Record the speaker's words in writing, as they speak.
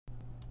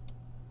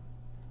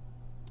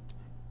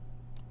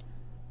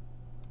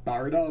The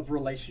Art of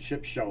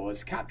Relationship show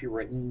is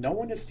copywritten. No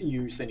one is to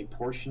use any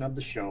portion of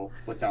the show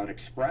without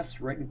express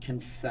written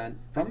consent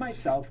from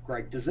myself,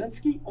 Greg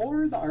Dzinski,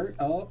 or the Art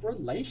of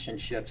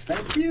Relationships.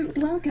 Thank you.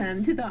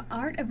 Welcome to the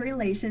Art of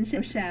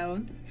Relationship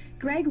show.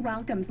 Greg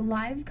welcomes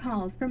live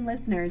calls from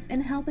listeners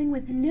in helping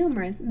with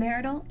numerous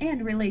marital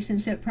and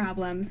relationship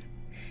problems.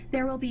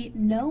 There will be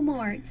no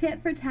more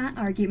tit-for-tat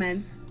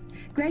arguments.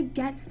 Greg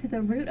gets to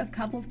the root of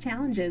couples'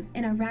 challenges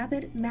in a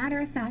rapid,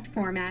 matter-of-fact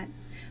format,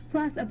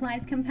 plus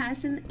applies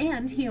compassion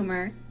and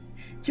humor.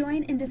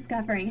 Join in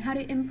discovering how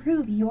to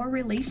improve your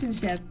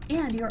relationship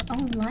and your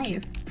own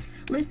life.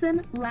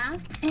 Listen,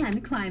 laugh,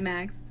 and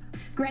climax.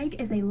 Greg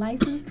is a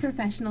licensed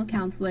professional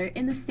counselor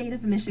in the state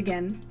of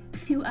Michigan.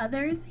 To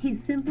others,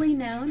 he's simply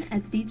known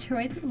as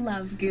Detroit's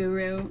love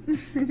guru.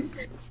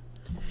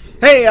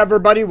 Hey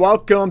everybody,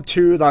 welcome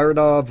to the Art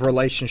of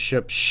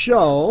Relationship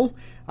show.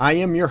 I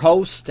am your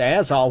host,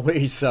 as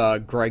always,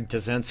 Greg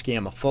Dzinski.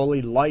 I'm a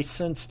fully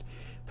licensed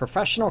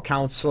professional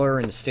counselor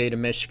in the state of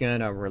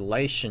Michigan, a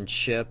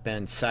relationship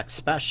and sex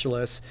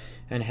specialist,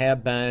 and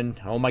have been,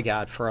 oh my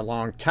God, for a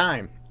long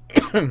time.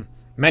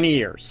 Many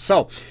years.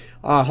 So,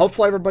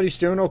 hopefully everybody's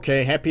doing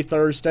okay. Happy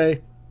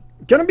Thursday.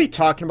 Going to be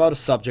talking about a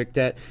subject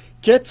that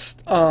gets,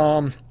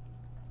 I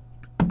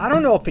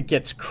don't know if it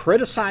gets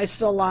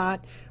criticized a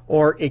lot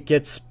or it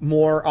gets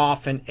more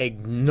often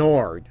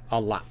ignored a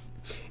lot.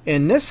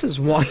 And this is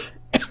one,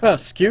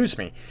 excuse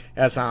me,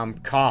 as I'm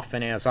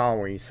coughing as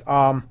always.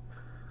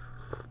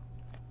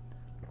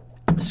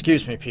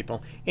 Excuse me,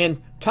 people.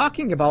 And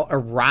talking about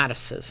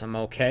eroticism,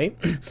 okay?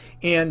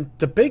 And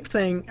the big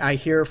thing I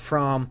hear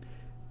from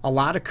a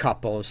lot of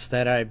couples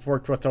that I've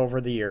worked with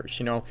over the years,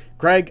 you know,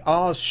 Greg,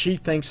 all she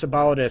thinks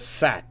about is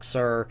sex,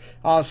 or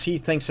all he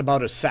thinks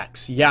about is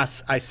sex.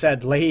 Yes, I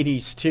said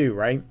ladies too,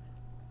 right?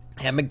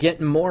 I've been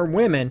getting more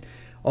women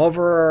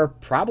over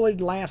probably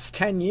the last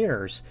 10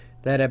 years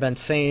that have been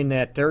saying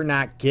that they're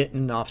not getting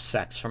enough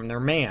sex from their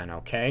man,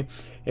 okay?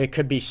 It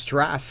could be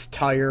stress,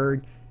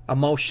 tired,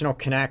 emotional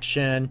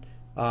connection,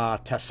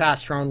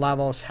 testosterone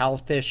levels,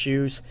 health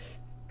issues,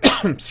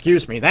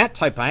 excuse me, that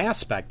type of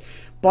aspect.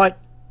 But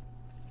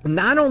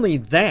not only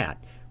that,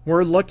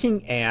 we're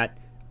looking at,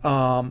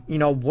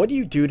 what do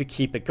you do to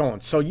keep it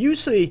going? So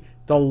usually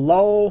the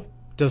low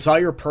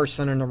desire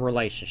person in a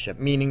relationship,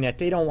 meaning that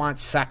they don't want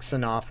sex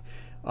enough,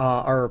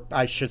 or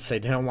I should say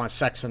they don't want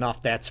sex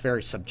enough, that's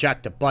very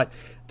subjective, but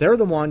they're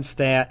the ones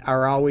that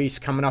are always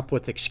coming up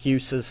with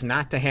excuses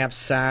not to have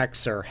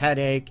sex, or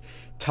headache,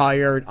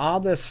 tired, all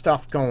this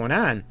stuff going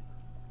on.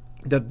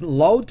 The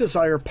low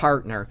desire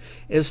partner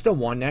is the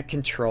one that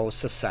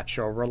controls the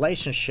sexual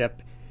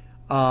relationship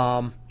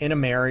in a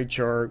marriage,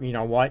 or,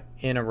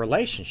 in a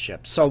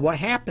relationship. So what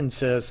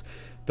happens is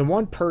the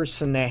one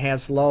person that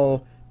has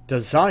low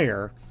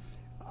desire,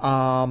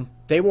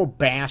 they will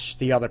bash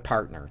the other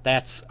partner.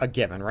 That's a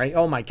given, right?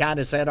 Oh my God,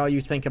 is that all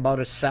you think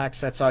about is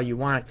sex? That's all you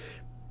want?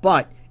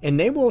 And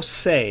they will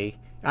say,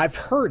 I've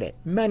heard it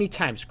many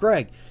times,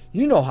 Greg,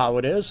 you know how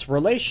it is,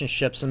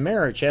 relationships and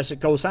marriage, as it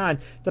goes on,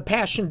 the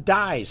passion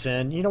dies,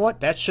 and you know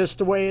what? That's just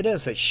the way it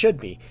is. It should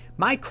be.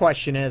 My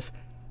question is,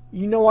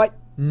 you know what?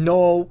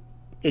 No,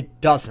 it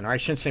doesn't. Or I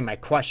shouldn't say my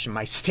question.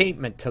 My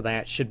statement to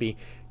that should be,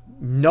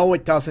 no,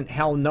 it doesn't.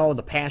 Hell no,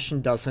 the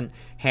passion doesn't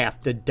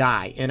have to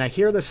die. And I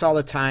hear this all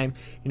the time.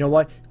 You know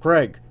what,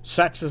 Greg,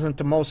 sex isn't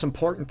the most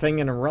important thing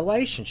in a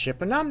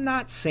relationship. And I'm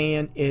not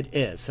saying it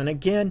is. And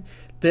again,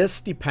 this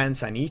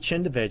depends on each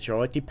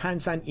individual. It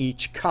depends on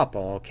each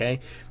couple, okay?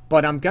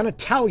 But I'm going to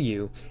tell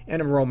you,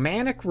 in a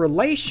romantic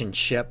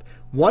relationship,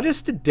 what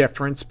is the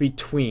difference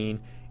between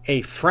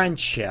a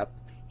friendship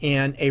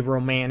and a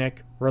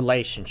romantic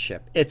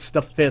relationship? It's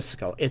the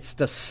physical. It's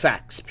the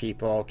sex,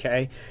 people,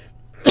 okay?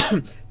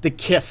 The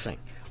kissing,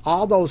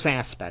 all those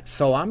aspects.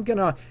 So I'm going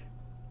to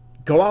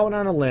go out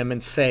on a limb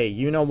and say,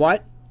 you know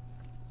what?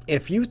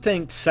 If you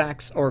think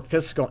sex or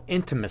physical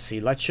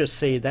intimacy, let's just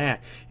say that,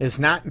 is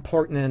not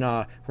important in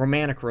a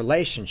romantic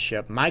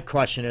relationship, my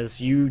question is,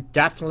 you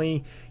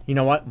definitely, you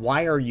know what,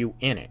 why are you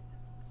in it?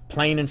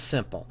 Plain and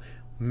simple.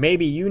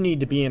 Maybe you need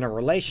to be in a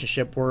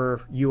relationship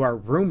where you are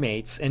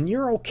roommates and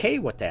you're okay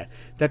with that.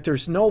 That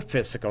there's no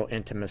physical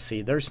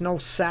intimacy, there's no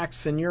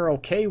sex, and you're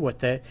okay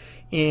with it.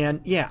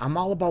 And yeah, I'm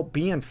all about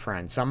being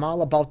friends. I'm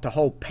all about the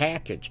whole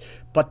package.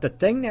 But the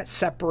thing that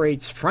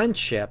separates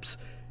friendships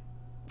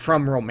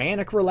from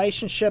romantic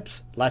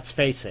relationships, let's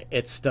face it,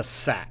 it's the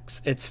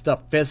sex. It's the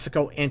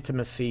physical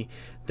intimacy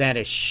that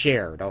is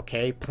shared,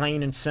 okay?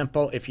 Plain and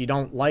simple. If you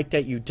don't like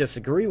that, you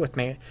disagree with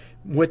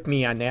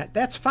me on that,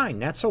 that's fine.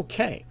 That's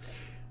okay.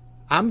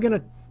 I'm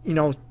going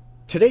to,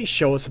 today's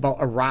show is about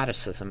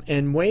eroticism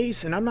in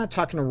ways, and I'm not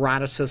talking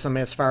eroticism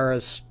as far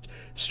as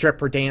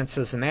stripper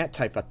dances and that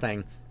type of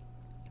thing,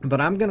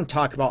 but I'm going to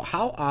talk about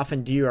how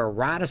often do you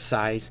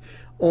eroticize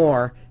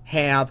or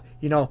have,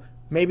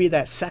 maybe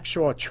that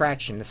sexual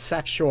attraction, the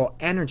sexual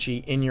energy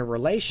in your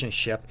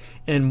relationship,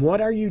 and what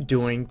are you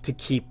doing to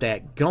keep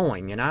that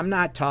going? And I'm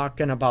not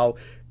talking about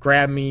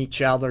grabbing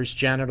each other's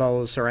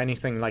genitals or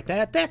anything like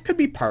that. That could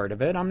be part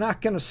of it. I'm not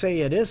going to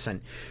say it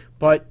isn't.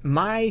 But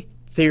my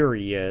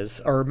theory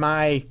is, or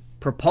my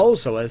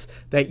proposal is,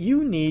 that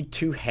you need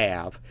to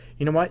have,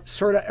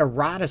 sort of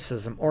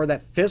eroticism, or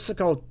that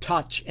physical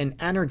touch and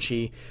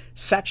energy,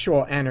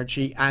 sexual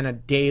energy, on a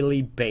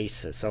daily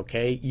basis,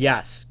 okay?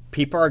 Yes,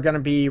 people are going to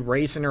be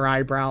raising their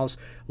eyebrows,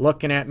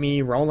 looking at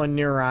me, rolling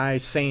their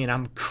eyes, saying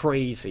I'm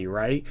crazy,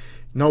 right?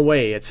 No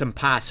way, it's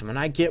impossible. And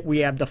I get we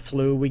have the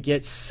flu, we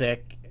get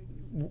sick,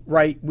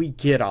 right? We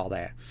get all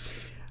that.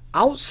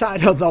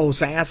 Outside of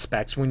those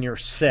aspects, when you're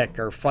sick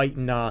or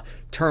fighting a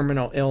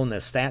terminal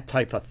illness, that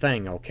type of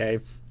thing, okay,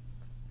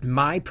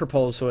 my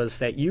proposal is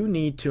that you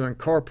need to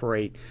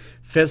incorporate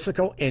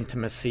physical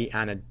intimacy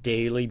on a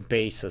daily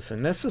basis.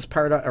 And this is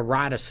part of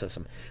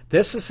eroticism.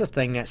 This is the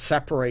thing that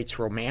separates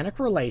romantic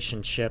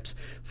relationships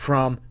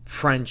from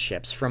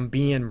friendships, from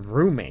being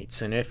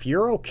roommates. And if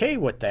you're okay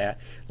with that,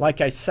 like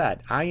I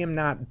said, I am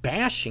not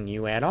bashing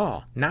you at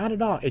all. Not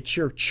at all. It's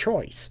your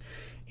choice.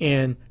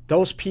 And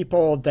those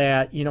people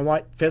that,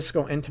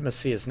 physical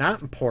intimacy is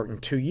not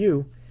important to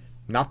you,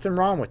 nothing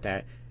wrong with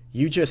that.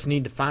 You just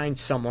need to find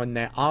someone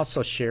that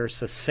also shares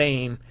the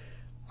same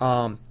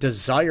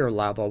desire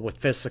level with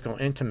physical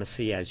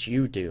intimacy as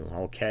you do,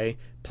 okay?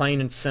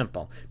 Plain and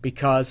simple.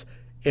 Because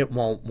it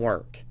won't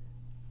work.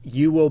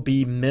 You will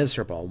be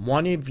miserable.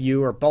 One of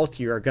you or both of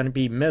you are going to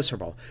be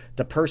miserable.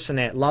 The person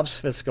that loves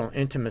physical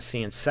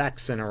intimacy and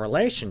sex in a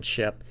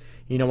relationship,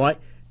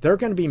 they're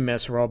going to be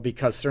miserable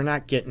because they're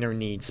not getting their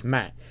needs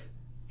met.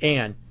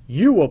 And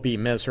you will be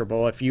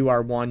miserable if you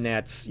are one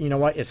that's,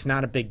 it's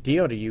not a big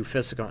deal to you,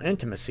 physical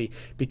intimacy,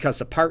 because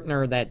the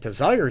partner that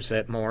desires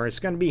it more is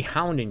going to be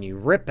hounding you,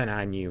 ripping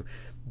on you,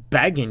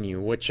 begging you,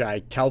 which I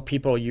tell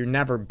people you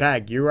never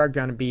beg. You are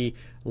going to be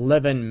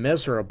living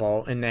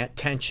miserable, and that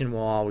tension will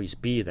always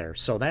be there.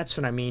 So that's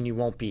what I mean, you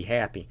won't be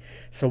happy.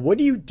 So what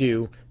do you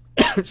do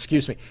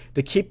excuse me,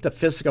 to keep the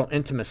physical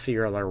intimacy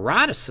or the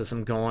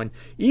eroticism going,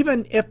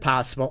 even if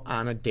possible,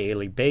 on a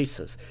daily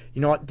basis?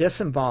 You know what?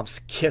 This involves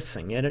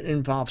kissing, and it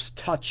involves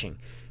touching,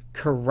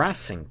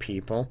 caressing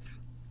people.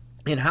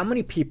 And how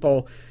many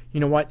people,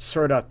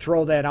 sort of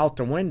throw that out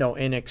the window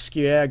and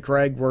excuse, yeah,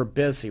 Greg, we're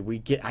busy.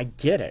 I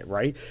get it,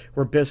 right?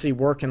 We're busy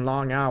working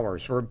long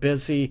hours. We're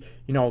busy,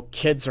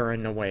 kids are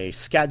in the way,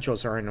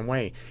 schedules are in the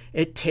way.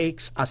 It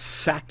takes a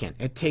second.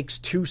 It takes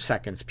 2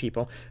 seconds,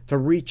 people, to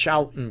reach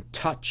out and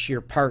touch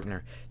your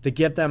partner, to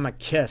give them a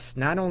kiss,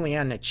 not only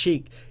on the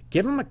cheek,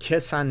 give them a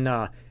kiss on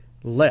the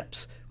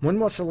lips. When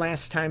was the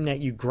last time that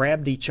you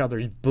grabbed each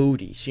other's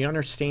booties? You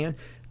understand?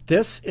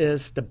 This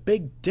is the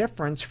big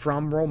difference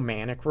from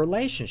romantic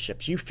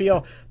relationships. You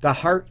feel the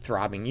heart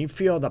throbbing. You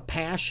feel the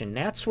passion.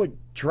 That's what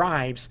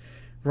drives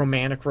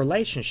romantic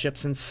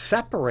relationships and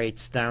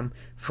separates them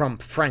from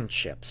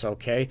friendships,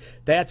 okay?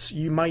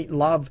 You might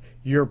love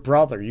your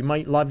brother. You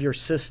might love your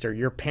sister,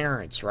 your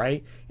parents,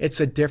 right? It's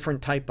a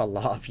different type of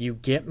love. You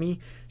get me?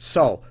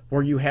 So,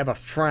 where you have a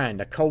friend,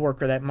 a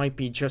coworker that might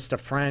be just a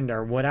friend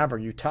or whatever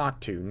you talk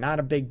to, not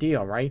a big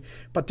deal, right?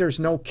 But there's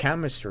no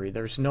chemistry.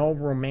 There's no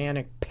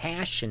romantic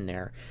passion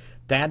there.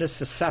 That is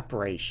the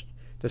separation.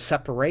 The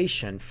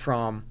separation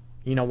from,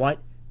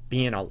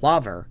 being a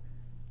lover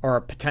or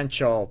a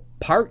potential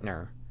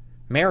partner,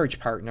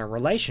 marriage partner,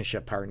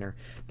 relationship partner,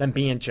 than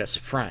being just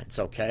friends,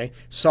 okay?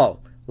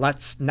 So,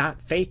 let's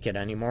not fake it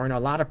anymore. And a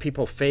lot of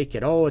people fake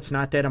it. Oh, it's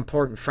not that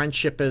important.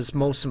 Friendship is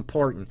most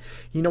important.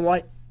 You know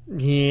what?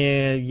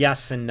 Yeah,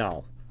 yes and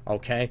no,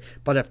 okay?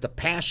 But if the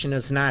passion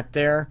is not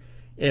there,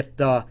 if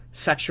the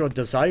sexual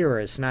desire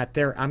is not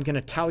there, I'm going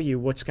to tell you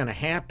what's going to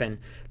happen.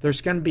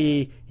 There's going to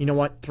be,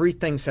 3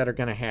 things that are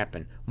going to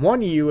happen.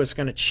 One of you is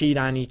going to cheat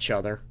on each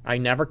other. I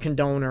never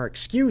condone or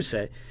excuse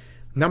it.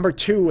 Number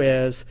 2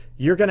 is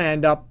you're going to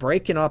end up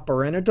breaking up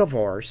or in a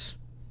divorce.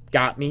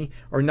 Got me?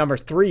 Or number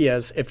 3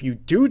 is if you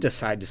do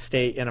decide to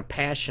stay in a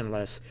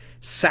passionless,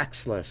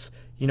 sexless,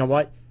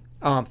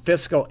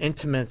 physical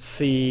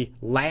intimacy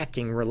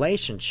lacking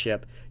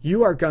relationship,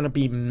 you are going to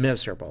be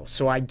miserable.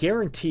 So I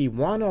guarantee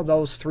one of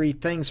those 3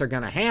 things are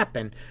going to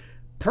happen.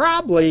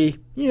 Probably,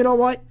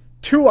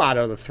 2 out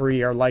of the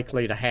 3 are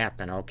likely to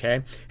happen,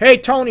 okay? Hey,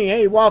 Tony,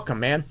 hey, welcome,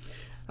 man.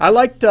 I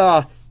like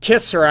to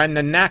kiss her on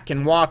the neck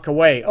and walk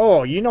away.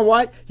 Oh, you know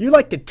what? You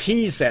like to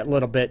tease that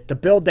little bit to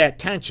build that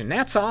tension.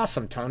 That's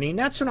awesome, Tony. And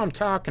that's what I'm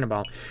talking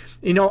about.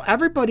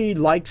 Everybody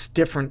likes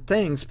different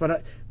things,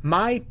 but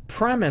my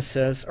premise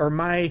is, or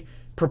my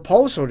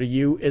proposal to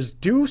you is,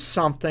 do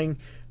something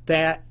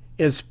that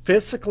is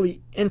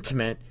physically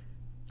intimate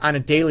on a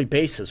daily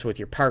basis with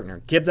your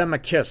partner. Give them a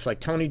kiss, like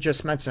Tony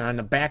just mentioned, on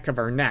the back of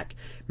her neck.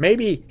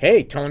 Maybe,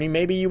 hey, Tony,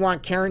 maybe you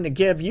want Karen to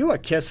give you a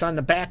kiss on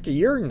the back of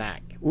your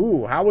neck.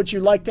 Ooh, how would you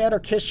like that? Or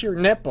kiss your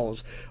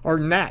nipples or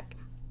neck.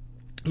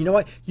 You know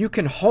what? You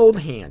can hold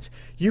hands.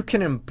 You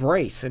can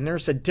embrace. And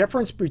there's a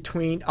difference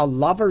between a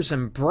lover's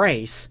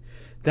embrace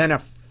than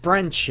a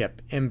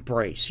friendship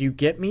embrace. You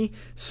get me?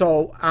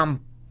 So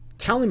I'm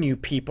telling you,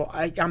 people,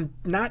 I'm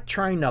not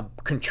trying to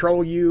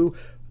control you,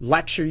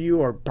 lecture you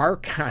or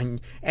bark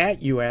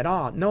at you at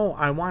all. No,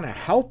 I want to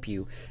help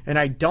you, and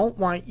I don't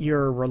want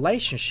your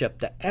relationship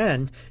to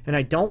end, and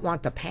I don't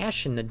want the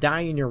passion to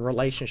die in your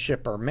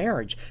relationship or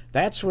marriage.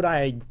 That's what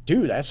I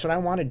do. That's what I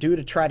want to do,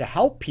 to try to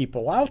help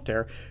people out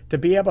there to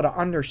be able to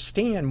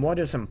understand what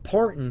is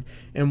important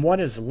and what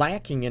is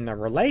lacking in the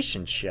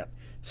relationship.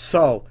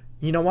 So,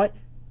 you know what?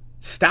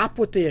 Stop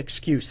with the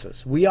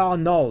excuses. We all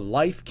know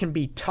life can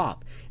be tough.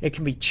 It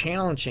can be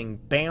challenging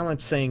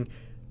balancing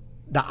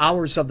the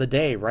hours of the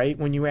day, right?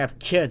 When you have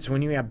kids,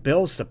 when you have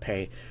bills to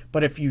pay.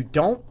 But if you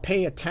don't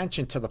pay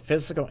attention to the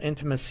physical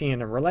intimacy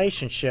in a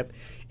relationship,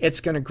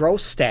 it's going to grow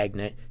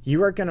stagnant.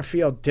 You are going to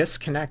feel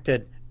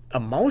disconnected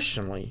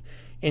emotionally.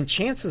 And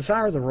chances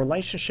are the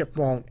relationship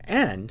won't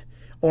end,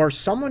 or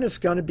someone is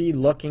going to be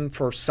looking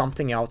for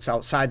something else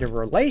outside the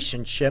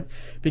relationship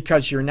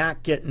because you're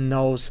not getting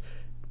those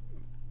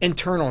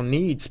internal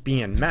needs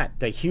being met.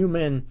 The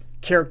human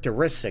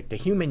characteristic, the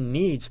human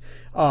needs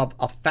of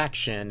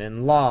affection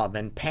and love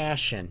and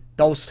passion,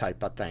 those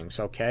type of things,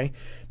 okay?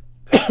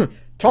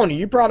 Tony,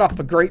 you brought up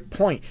a great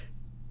point.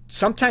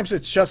 Sometimes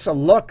it's just a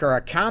look or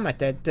a comment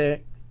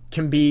that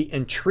can be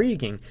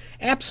intriguing.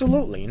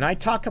 Absolutely. And I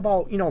talk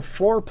about,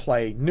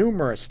 foreplay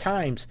numerous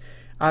times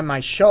on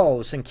my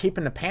shows and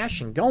keeping the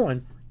passion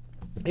going.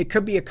 It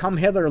could be a come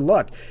hither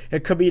look.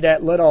 It could be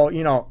that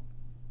little,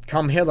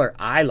 come hither,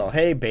 Ilo.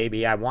 Hey,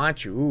 baby, I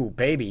want you. Ooh,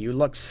 baby, you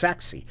look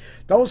sexy.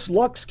 Those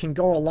looks can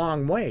go a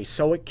long way.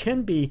 So it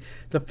can be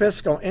the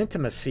physical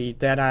intimacy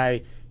that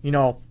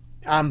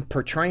I'm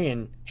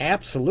portraying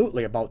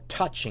absolutely about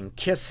touching,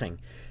 kissing,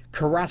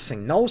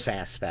 caressing, those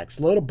aspects,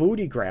 little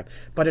booty grab.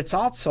 But it's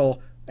also,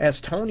 as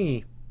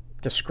Tony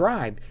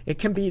described, it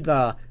can be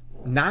the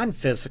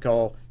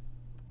non-physical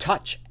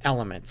touch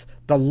elements,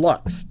 the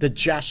looks, the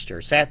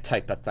gestures, that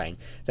type of thing.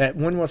 That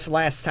when was the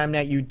last time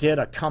that you did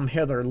a come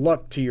hither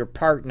look to your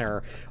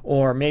partner,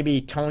 or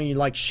maybe Tony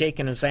likes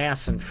shaking his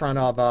ass in front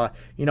of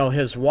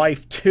his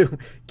wife to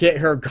get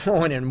her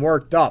going and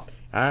worked up.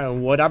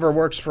 Whatever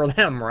works for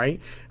them,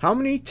 right? How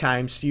many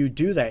times do you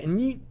do that?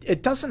 And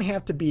it doesn't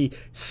have to be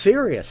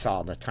serious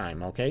all the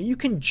time, okay? You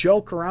can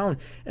joke around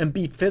and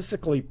be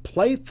physically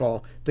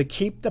playful to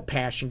keep the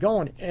passion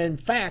going. In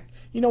fact,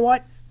 you know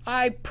what?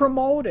 I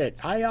promote it.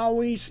 I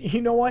always,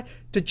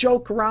 to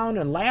joke around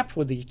and laugh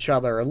with each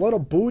other, a little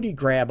booty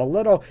grab, a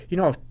little,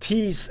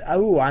 tease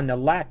on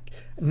the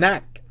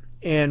neck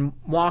and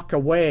walk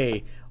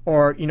away,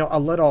 or, a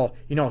little,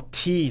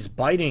 tease,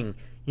 biting,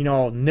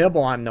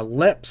 nibble on the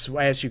lips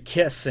as you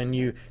kiss, and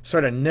you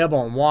sort of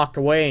nibble and walk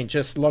away and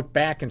just look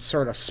back and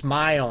sort of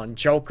smile and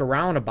joke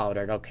around about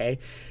it, okay?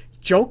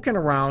 Joking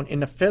around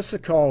in the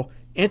physical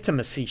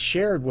intimacy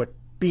shared with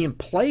being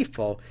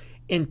playful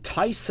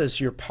entices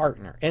your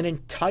partner, and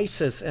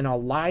entices and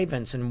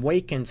enlivens and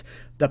wakens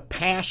the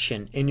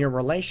passion in your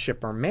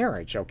relationship or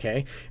marriage,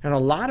 okay? And a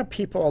lot of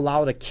people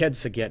allow the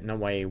kids to get in the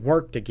way,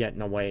 work to get in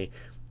the way,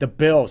 the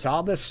bills,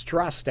 all this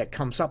stress that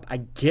comes up. I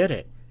get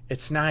it.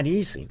 It's not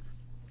easy.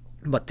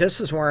 But this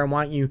is where I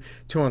want you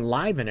to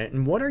enliven it.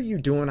 And what are you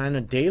doing on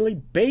a daily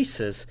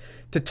basis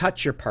to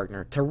touch your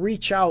partner, to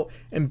reach out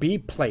and be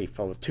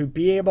playful, to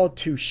be able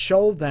to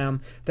show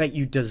them that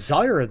you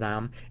desire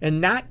them,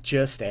 and not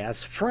just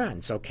as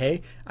friends,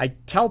 okay? I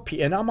tell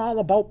people, and I'm all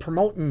about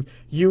promoting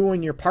you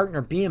and your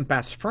partner being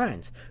best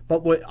friends,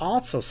 but what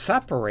also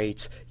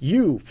separates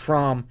you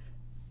from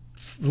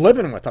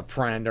living with a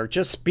friend or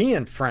just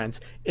being friends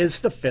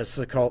is the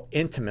physical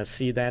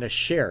intimacy that is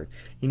shared.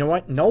 You know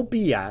what? No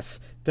BS.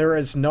 There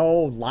is no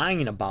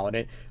lying about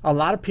it. A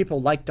lot of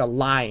people like to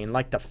lie and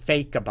like to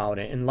fake about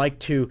it and like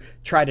to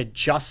try to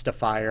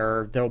justify,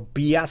 or they'll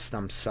BS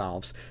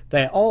themselves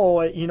that,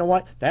 you know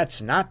what?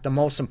 That's not the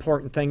most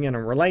important thing in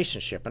a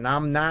relationship. And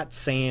I'm not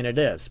saying it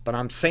is, but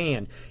I'm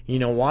saying, you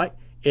know what?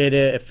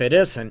 If it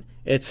isn't,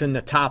 it's in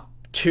the top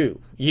two.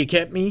 You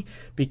get me?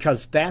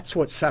 Because that's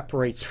what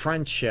separates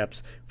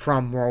friendships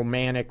from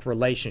romantic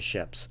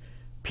relationships.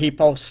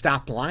 People,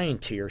 stop lying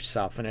to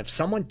yourself. And if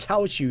someone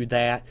tells you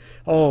that,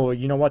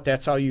 you know what,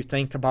 that's all you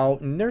think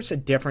about, and there's a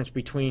difference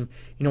between,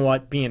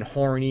 being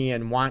horny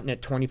and wanting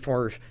it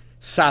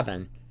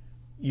 24/7,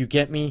 you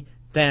get me,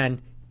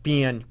 than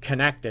being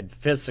connected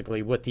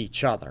physically with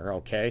each other,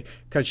 okay?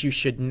 Because you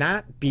should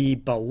not be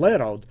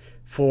belittled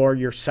for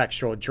your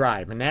sexual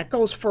drive. And that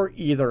goes for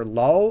either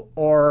low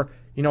or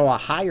a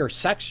higher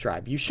sex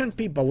drive. You shouldn't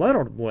be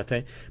belittled with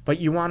it, but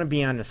you want to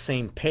be on the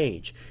same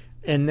page.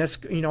 And this,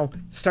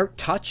 start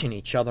touching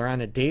each other on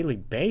a daily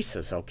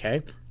basis,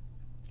 okay?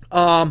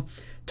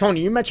 Tony,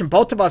 you mentioned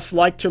both of us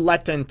like to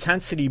let the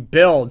intensity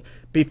build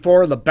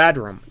before the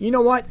bedroom. You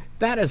know what?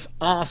 That is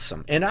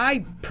awesome. And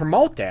I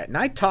promote that. And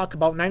I talk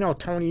about, and I know,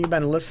 Tony, you've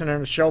been listening to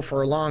the show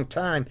for a long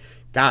time.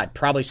 God,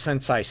 probably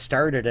since I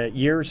started it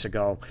years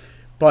ago.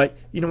 But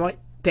you know what?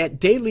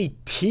 That daily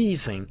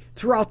teasing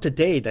throughout the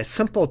day, that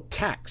simple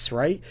text,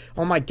 right?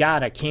 Oh my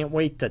God, I can't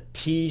wait to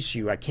tease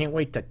you. I can't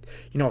wait to,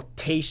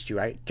 taste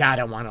you. God,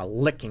 I want to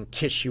lick and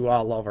kiss you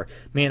all over.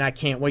 Man, I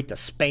can't wait to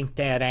spank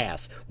that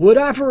ass.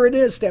 Whatever it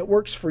is that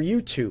works for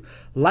you two,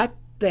 let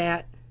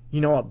that,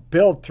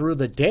 build through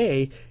the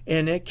day,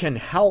 and it can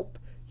help,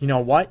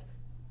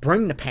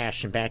 bring the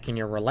passion back in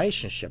your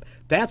relationship.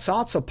 That's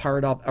also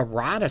part of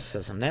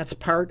eroticism. That's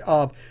part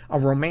of a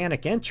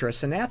romantic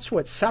interest, and that's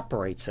what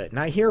separates it. And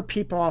I hear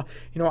people,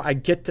 I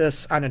get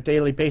this on a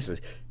daily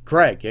basis.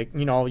 Greg,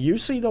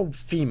 usually the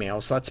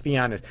females, let's be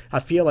honest,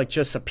 I feel like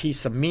just a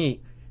piece of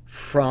meat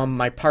from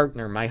my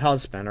partner, my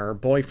husband or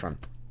boyfriend.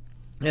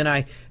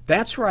 And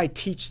that's where I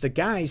teach the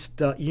guys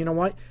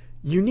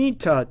you need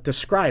to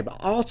describe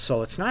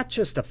also, it's not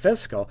just the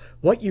physical,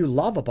 what you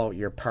love about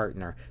your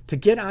partner, to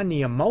get on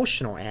the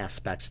emotional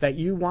aspects, that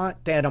you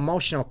want that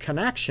emotional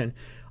connection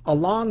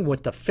along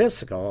with the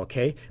physical,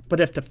 okay? But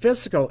if the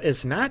physical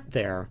is not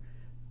there,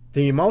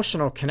 the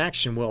emotional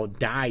connection will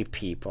die,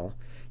 people.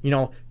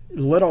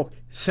 Little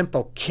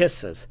simple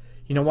kisses,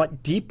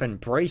 deep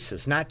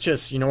embraces, not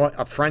just,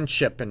 a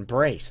friendship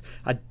embrace,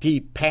 a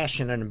deep,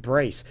 passionate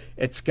embrace.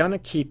 It's going to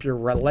keep your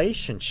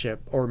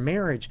relationship or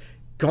marriage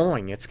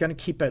going. It's going to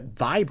keep it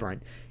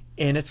vibrant,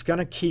 and it's going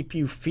to keep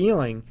you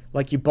feeling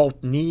like you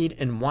both need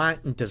and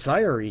want and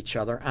desire each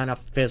other on a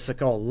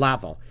physical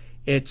level.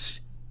 It's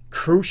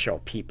crucial,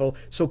 people.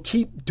 So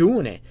keep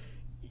doing it.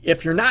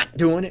 If you're not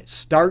doing it,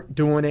 start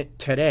doing it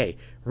today.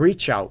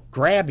 Reach out,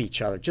 grab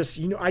each other.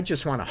 I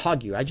just want to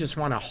hug you. I just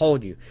want to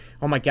hold you.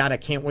 Oh my God, I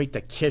can't wait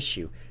to kiss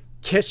you.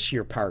 Kiss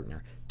your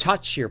partner.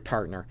 Touch your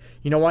partner.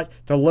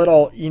 The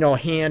little,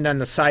 hand on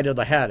the side of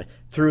the head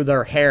through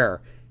their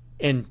hair,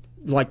 and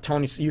like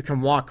Tony said, you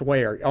can walk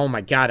away, or, oh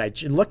my God, I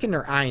look in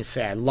their eye and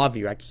say, I love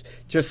you. I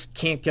just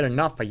can't get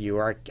enough of you.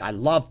 Or I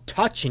love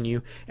touching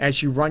you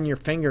as you run your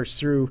fingers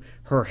through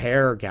her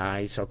hair,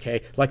 guys,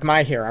 okay? Like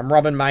my hair. I'm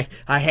rubbing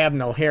I have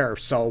no hair,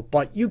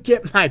 but you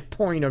get my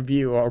point of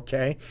view,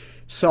 okay?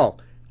 So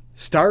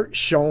start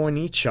showing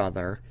each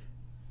other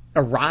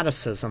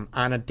eroticism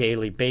on a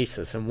daily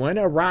basis. And when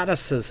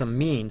eroticism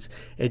means,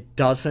 it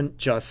doesn't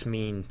just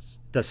mean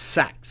the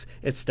sex.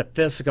 It's the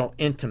physical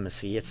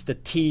intimacy. It's the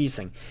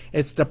teasing.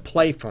 It's the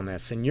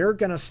playfulness. And you're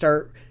going to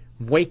start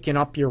waking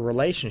up your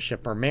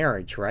relationship or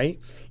marriage, right?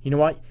 You know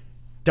what?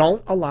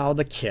 Don't allow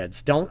the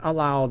kids, don't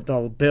allow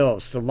the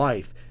bills, the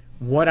life,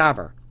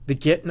 whatever, to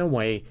get in the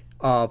way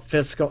of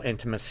physical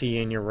intimacy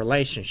in your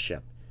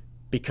relationship,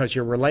 because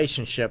your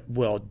relationship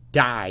will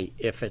die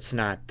if it's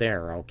not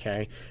there,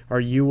 okay? Or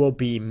you will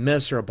be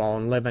miserable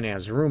and living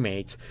as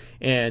roommates.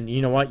 And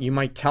you know what? You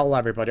might tell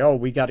everybody, oh,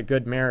 we got a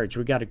good marriage,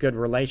 we got a good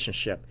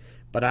relationship.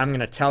 But I'm going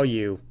to tell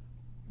you,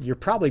 you're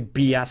probably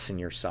BSing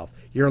yourself.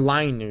 You're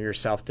lying to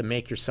yourself to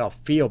make yourself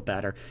feel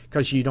better,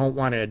 because you don't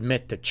want to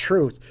admit the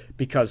truth,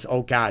 because,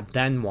 oh God,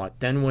 then what?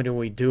 Then what do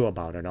we do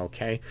about it,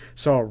 okay?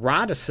 So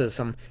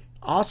eroticism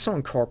also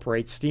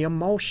incorporates the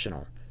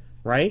emotional,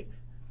 right?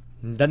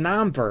 The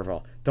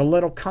nonverbal, the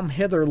little come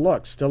hither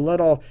looks, the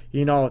little,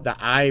 the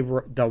eye,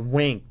 the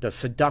wink, the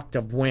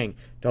seductive wink,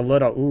 the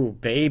little, ooh,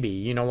 baby,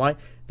 you know what?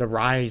 The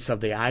rise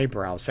of the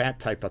eyebrows, that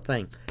type of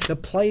thing. The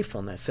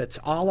playfulness, it's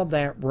all of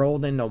that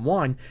rolled into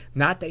one.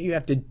 Not that you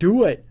have to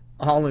do it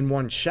all in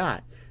one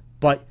shot,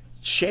 but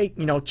change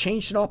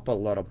it up a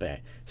little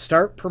bit.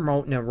 Start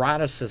promoting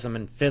eroticism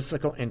and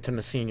physical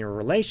intimacy in your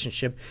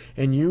relationship,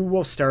 and you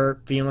will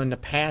start feeling the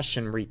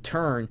passion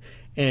return,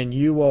 and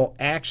you will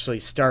actually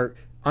start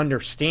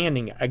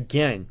understanding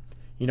again,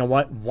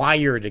 why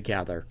you're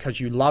together, because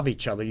you love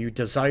each other, you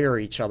desire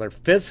each other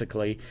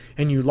physically,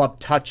 and you love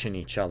touching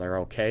each other,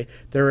 okay?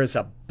 There is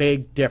a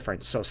big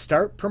difference. So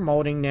start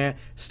promoting that,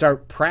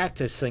 start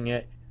practicing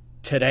it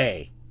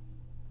today,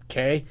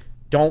 okay?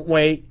 Don't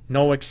wait,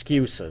 no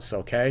excuses,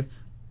 okay?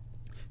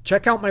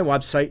 Check out my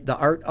website,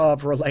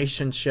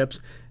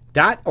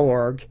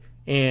 theartofrelationships.org,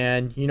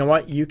 and you know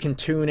what? You can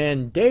tune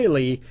in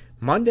daily,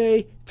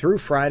 Monday through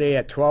Friday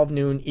at 12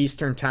 noon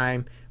Eastern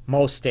Time,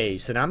 most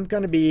days. And I'm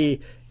going to be,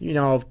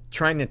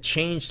 trying to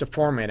change the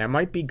format. I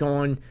might be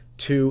going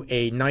to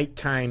a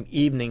nighttime,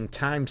 evening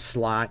time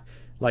slot,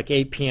 like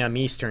 8 p.m.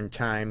 Eastern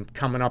Time,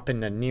 coming up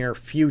in the near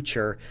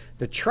future,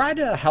 to try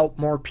to help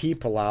more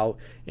people out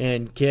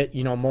and get,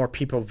 more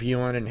people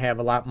viewing and have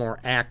a lot more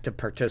active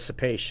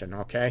participation,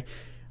 okay?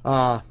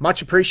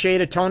 Much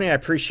appreciated, Tony. I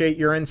appreciate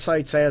your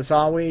insights as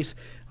always.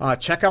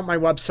 Check out my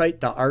website,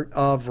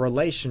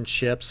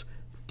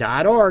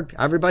 theartofrelationships.org.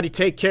 Everybody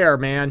take care,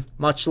 man.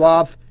 Much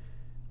love.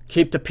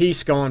 Keep the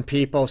peace going,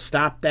 people.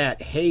 Stop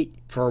that hate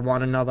for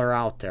one another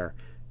out there.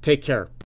 Take care.